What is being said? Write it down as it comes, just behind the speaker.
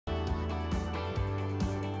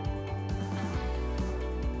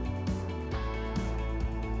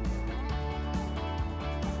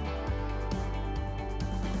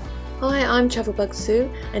Hi, I'm Travelbug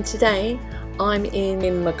Sue, and today I'm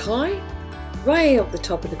in Mackay, way up the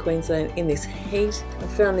top of the Queensland in this heat. I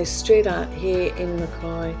found this street art here in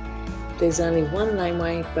Mackay. There's only one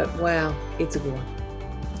laneway, but wow, it's a good one.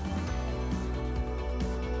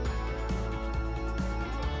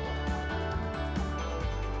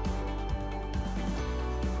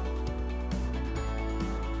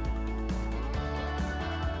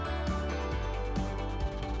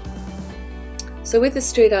 So with the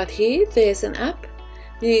street art here, there's an app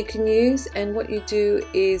that you can use, and what you do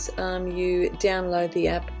is you download the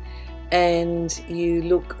app and you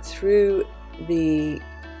look through the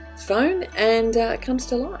phone and it comes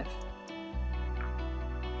to life.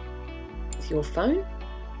 With your phone.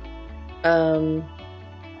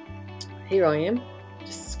 Here I am,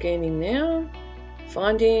 just scanning now,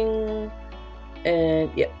 finding,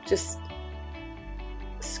 and yep, just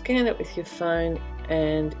scan it with your phone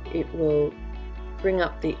and it will bring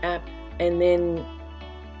up the app, and then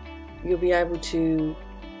you'll be able to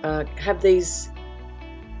have these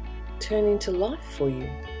turn into life for you.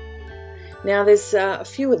 Now there's a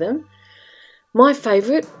few of them. My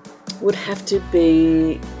favourite would have to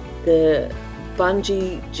be the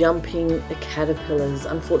bungee jumping caterpillars.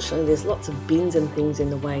 Unfortunately there's lots of bins and things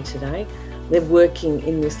in the way today. They're working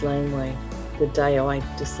in this laneway the day I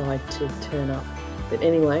decide to turn up. But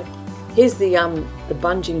anyway, here's the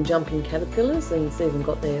bungee jumping caterpillars, and it's even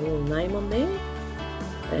got their little name on there.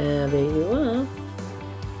 There you are.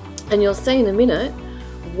 And you'll see in a minute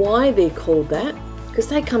why they're called that, because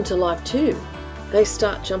they come to life too. They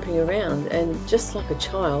start jumping around, and just like a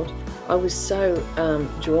child, I was so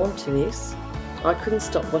drawn to this, I couldn't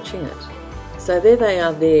stop watching it. So there they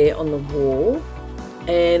are there on the wall,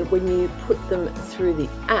 and when you put them through the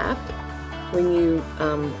app, when you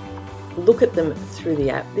look at them through the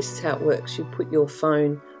app, this is how it works. You put your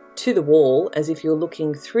phone to the wall as if you're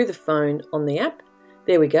looking through the phone on the app.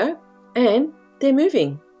 There we go. And they're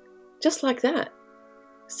moving just like that.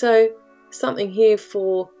 So something here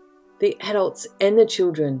for the adults and the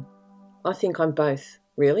children. I think I'm both,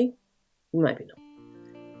 really. Maybe not.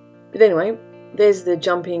 But anyway, there's the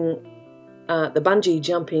jumping, the bungee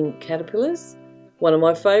jumping caterpillars. One of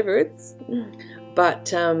my favourites.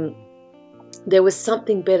 But there was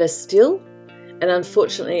something better still, and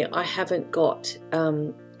unfortunately I haven't got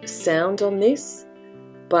sound on this,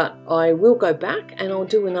 but I will go back and I'll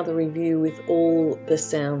do another review with all the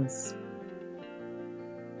sounds.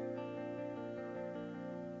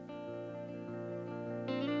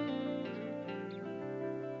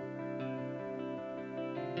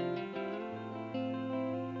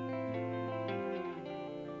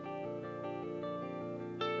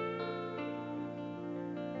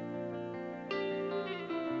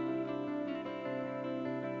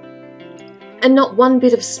 And not one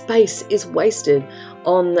bit of space is wasted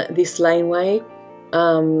on this laneway,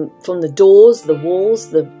 from the doors, the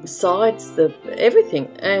walls, the sides, everything.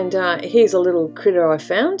 And here's a little critter I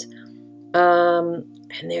found, and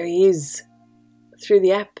there he is through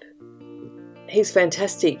the app. He's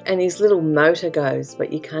fantastic, and his little motor goes,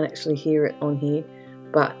 but you can't actually hear it on here.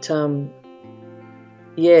 But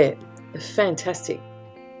yeah, fantastic.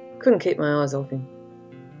 Couldn't keep my eyes off him.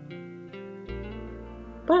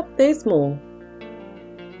 But there's more.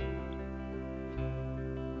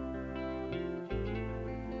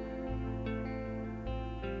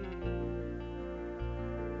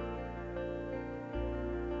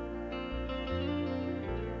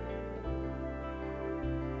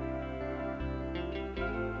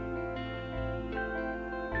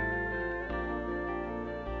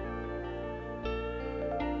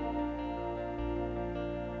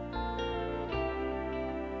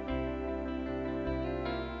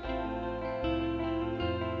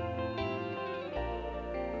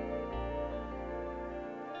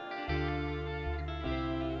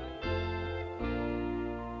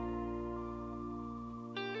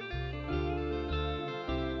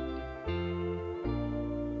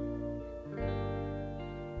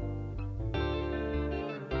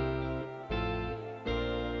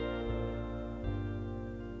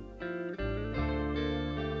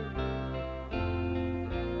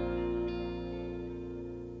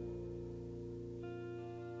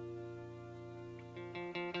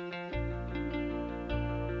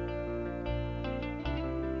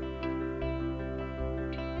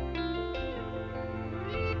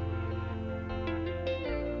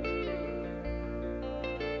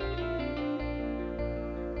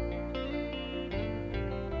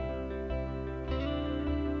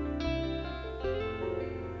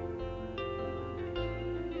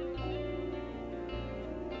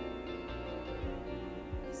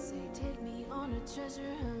 Treasure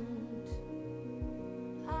hunt.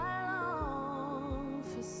 I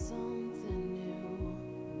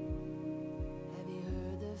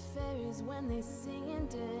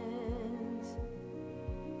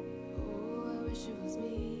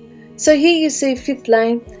So here you see Fifth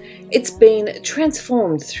Lane. It's been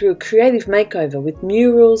transformed through a creative makeover with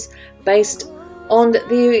murals based on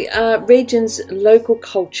the region's local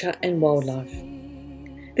culture and wildlife.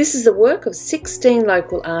 This is the work of 16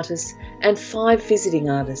 local artists and 5 visiting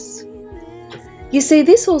artists. You see,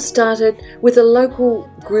 this all started with a local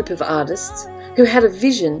group of artists who had a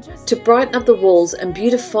vision to brighten up the walls and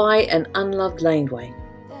beautify an unloved laneway.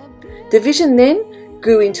 The vision then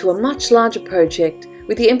grew into a much larger project,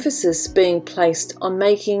 with the emphasis being placed on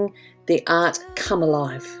making the art come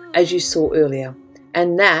alive, as you saw earlier,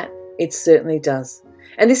 and that it certainly does.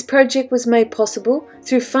 And this project was made possible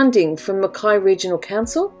through funding from Mackay Regional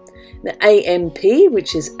Council, the AMP,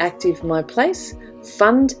 which is Active My Place,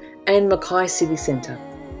 Fund, and Mackay City Centre.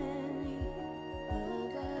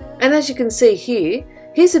 And as you can see here,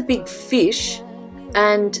 here's a big fish,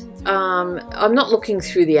 and I'm not looking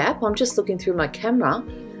through the app, I'm just looking through my camera.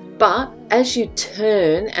 But as you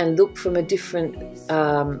turn and look from a different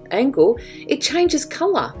angle, it changes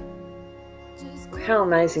colour. How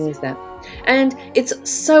amazing is that? And it's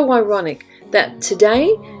so ironic that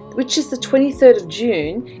today, which is the 23rd of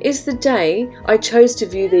June, is the day I chose to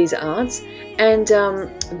view these arts. And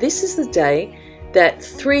this is the day that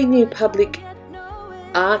 3 new public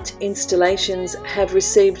art installations have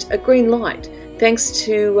received a green light, thanks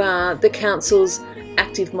to the Council's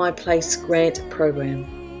Active My Place grant program.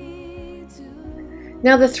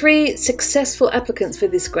 Now, the 3 successful applicants for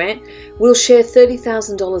this grant will share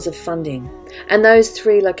 $30,000 of funding, and those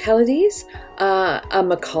 3 localities are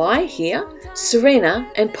Mackay here,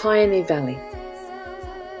 Serena and Pioneer Valley.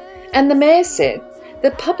 And the Mayor said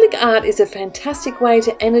that public art is a fantastic way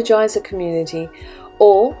to energise a community,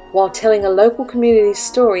 or while telling a local community's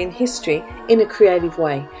story and history in a creative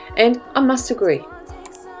way, and I must agree.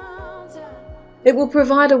 It will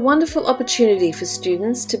provide a wonderful opportunity for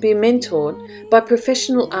students to be mentored by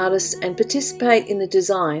professional artists and participate in the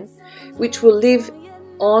design, which will live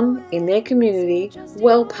on in their community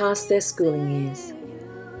well past their schooling years.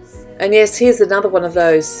 And yes, here's another one of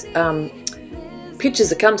those pictures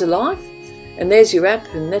that come to life, and there's your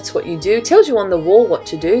app, and that's what you do. It tells you on the wall what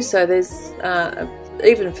to do, so there's,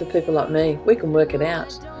 even for people like me, we can work it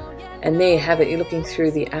out. And there you have it, you're looking through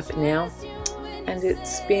the app now. And it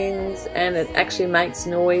spins and it actually makes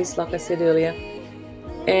noise, like I said earlier.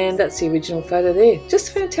 And that's the original photo there.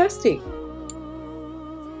 Just fantastic.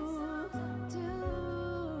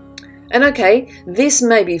 And okay, this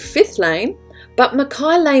may be Fifth Lane, but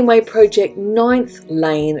Mackay Laneway Project 9th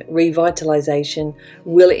Lane revitalisation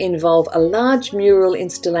will involve a large mural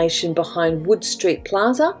installation behind Wood Street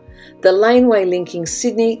Plaza, the laneway linking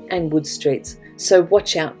Sydney and Wood Streets. So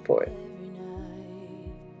watch out for it.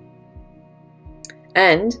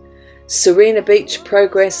 And Serena Beach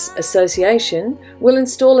Progress Association will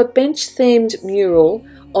install a bench-themed mural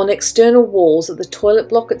on external walls at the toilet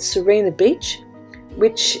block at Serena Beach,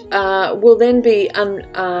 which will then be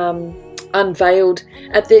unveiled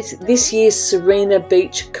at this year's Serena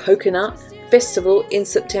Beach Coconut Festival in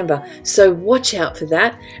September. So watch out for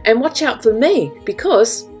that, and watch out for me,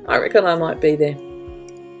 because I reckon I might be there.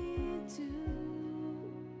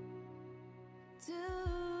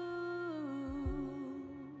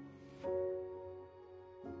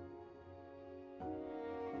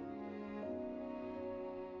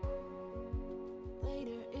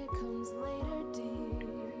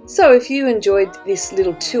 So if you enjoyed this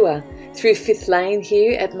little tour through Fifth Lane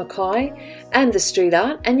here at Mackay and the street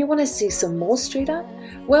art, and you want to see some more street art,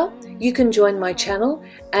 well, you can join my channel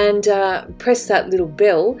and press that little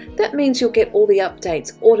bell. That means you'll get all the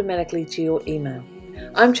updates automatically to your email.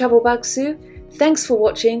 I'm Travelbug Sue. Thanks for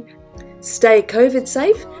watching. Stay COVID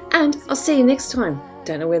safe, and I'll see you next time.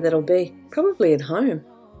 Don't know where that'll be. Probably at home.